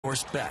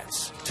Horse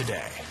bets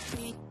today.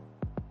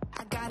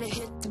 I gotta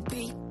hit the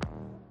beat.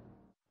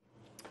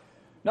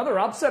 Another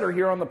upsetter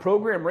here on the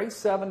program. Race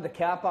 7 to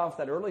cap off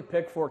that early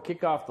pick for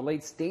kickoff. The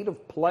late State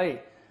of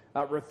Play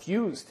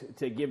refused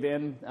to give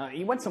in.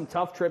 He went some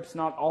tough trips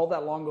not all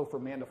that long ago for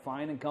Amanda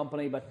Fine and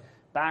company, but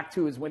back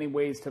to his winning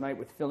ways tonight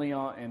with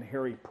Fillion and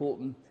Harry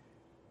Poulton.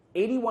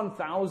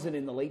 81,000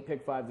 in the late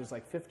pick 5. There's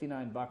like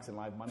 $59 in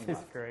live money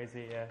left. It's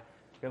crazy, yeah.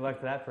 Good luck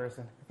to that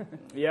person.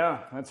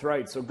 Yeah, that's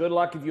right. So good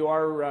luck if you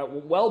are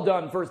well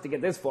done first to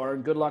get this far,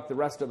 and good luck the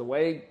rest of the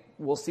way.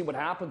 We'll see what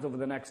happens over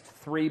the next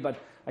 3, but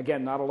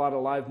again, not a lot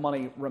of live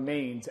money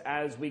remains.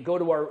 As we go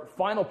to our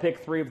final pick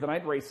 3 of the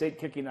night, race 8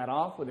 kicking that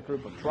off with a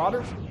group of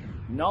trotters.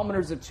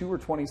 Nominators at 2 are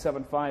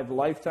 27.5.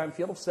 Lifetime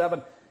field of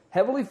 7.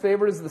 Heavily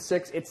favored is the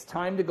 6. It's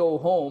Time to Go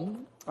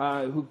Home,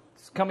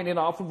 who's coming in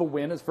off of a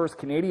win, his first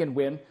Canadian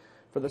win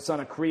for the son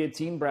of Korea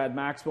team. Brad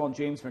Maxwell and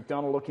James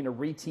McDonald looking to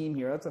reteam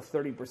here. That's a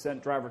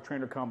 30%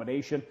 driver-trainer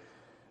combination.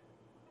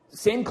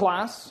 Same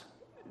class,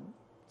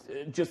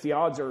 just the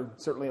odds are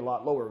certainly a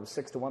lot lower. It was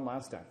 6-1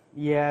 last time.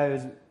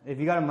 Yeah, if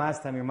you got him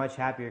last time, you're much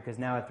happier because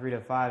now at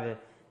 3-5,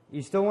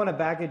 you still want to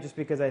back it just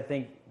because I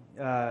think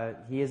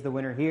he is the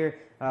winner here.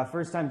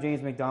 First time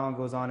James McDonald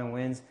goes on and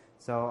wins,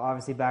 so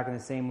obviously back on the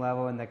same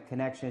level, and the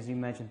connection, as you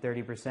mentioned,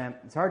 30%.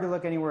 It's hard to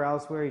look anywhere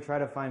elsewhere. You try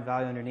to find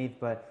value underneath,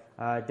 but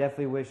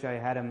definitely wish I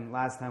had him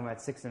last time at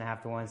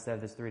 6.5-1 instead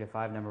of this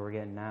 3-5 number we're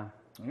getting now.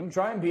 I'm going to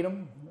try and beat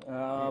him.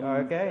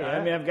 Okay, yeah.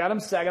 I mean, I've got him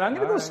second. I'm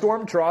going to go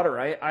Storm Trotter.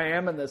 I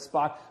am in this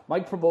spot.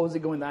 Mike Probosi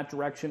going that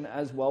direction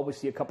as well. We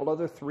see a couple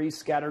other 3s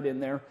scattered in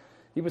there.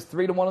 He was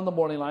 3-1 on the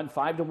morning line,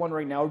 5-1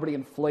 right now. Everybody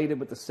inflated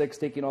with the 6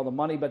 taking all the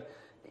money. But,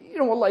 you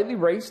know, a lightly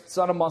raced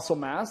son of muscle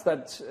mass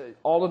that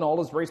all in all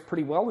has raced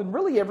pretty well. And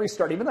really every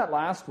start, even that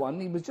last one,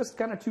 he was just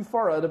kind of too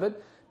far out of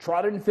it.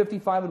 Trotted in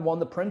 55-1.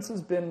 The Prince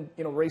has been,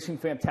 you know, racing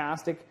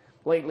fantastic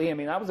lately. I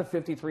mean, that was a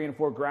 53-4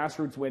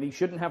 grassroots win. He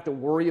shouldn't have to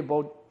worry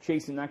about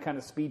chasing that kind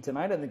of speed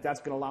tonight. I think that's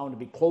going to allow him to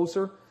be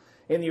closer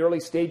in the early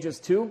stages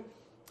too.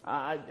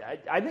 I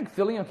think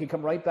Fillion can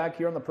come right back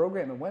here on the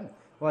program and win.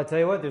 Well, I tell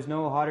you what, there's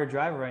no hotter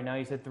driver right now.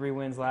 You said 3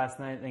 wins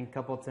last night and a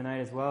couple tonight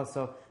as well.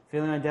 So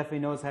Fillion definitely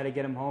knows how to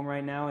get him home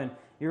right now. And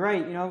you're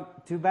right, you know,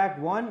 2 back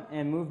 1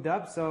 and moved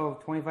up. So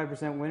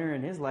 25% winner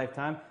in his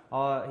lifetime.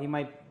 He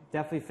might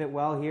definitely fit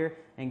well here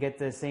and get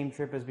the same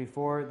trip as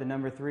before, the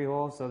number 3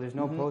 hole. So there's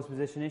no post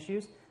position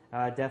issues.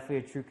 Definitely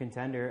a true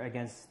contender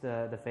against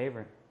the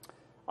favorite.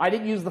 I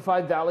didn't use the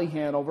 5 Valley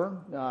Hanover.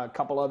 A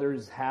couple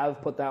others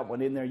have put that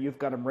one in there. You've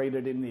got him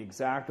rated in the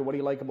exact. What do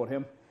you like about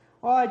him?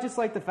 Well, I just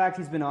like the fact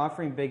he's been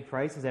offering big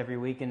prices every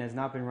week and has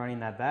not been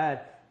running that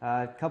bad.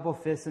 A couple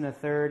 5ths and a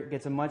 3rd,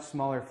 gets a much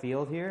smaller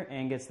field here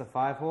and gets the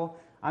 5 hole.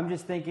 I'm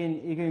just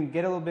thinking you can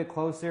get a little bit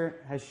closer,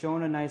 has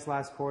shown a nice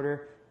last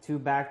quarter. 2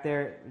 back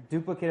there,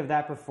 duplicate of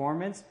that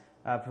performance,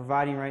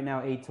 providing right now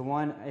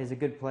 8-1 is a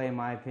good play in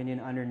my opinion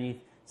underneath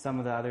some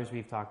of the others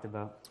we've talked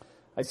about.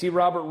 I see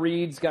Robert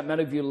Reed's got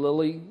Meadowview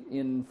Lily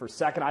in for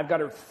 2nd. I've got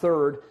her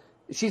 3rd.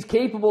 She's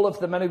capable if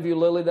the Meadowview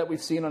Lily that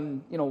we've seen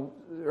on, you know,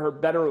 her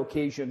better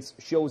occasions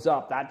shows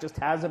up. That just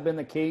hasn't been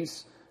the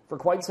case for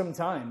quite some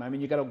time. I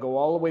mean, you got to go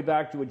all the way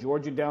back to a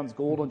Georgia Downs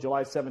Gold on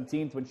July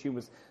 17th when she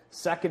was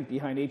 2nd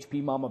behind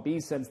HP Mama B.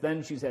 Since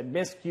then, she's had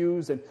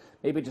miscues and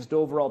maybe just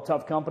overall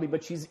tough company,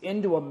 but she's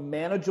into a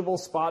manageable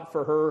spot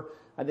for her.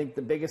 I think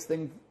the biggest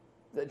thing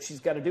that she's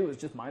got to do is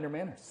just mind her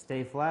manners.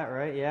 Stay flat,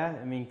 right? Yeah,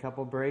 I mean,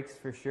 couple breaks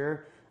for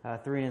sure.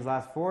 3 in his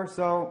last 4.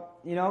 So,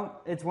 you know,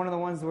 it's one of the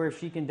ones where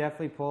she can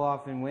definitely pull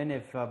off and win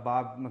if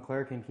Bob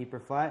McClure can keep her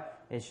flat.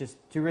 It's just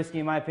too risky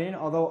in my opinion,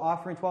 although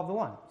offering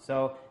 12-1.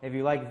 So if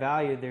you like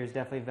value, there's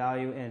definitely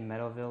value in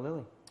Meadowville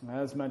Lily.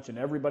 As mentioned,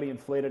 everybody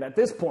inflated at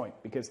this point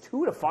because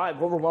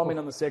 2-5 overwhelming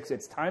on the 6.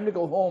 It's Time to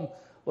Go Home,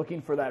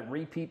 looking for that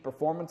repeat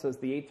performance as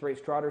the 8th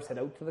race trotters head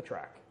out to the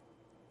track.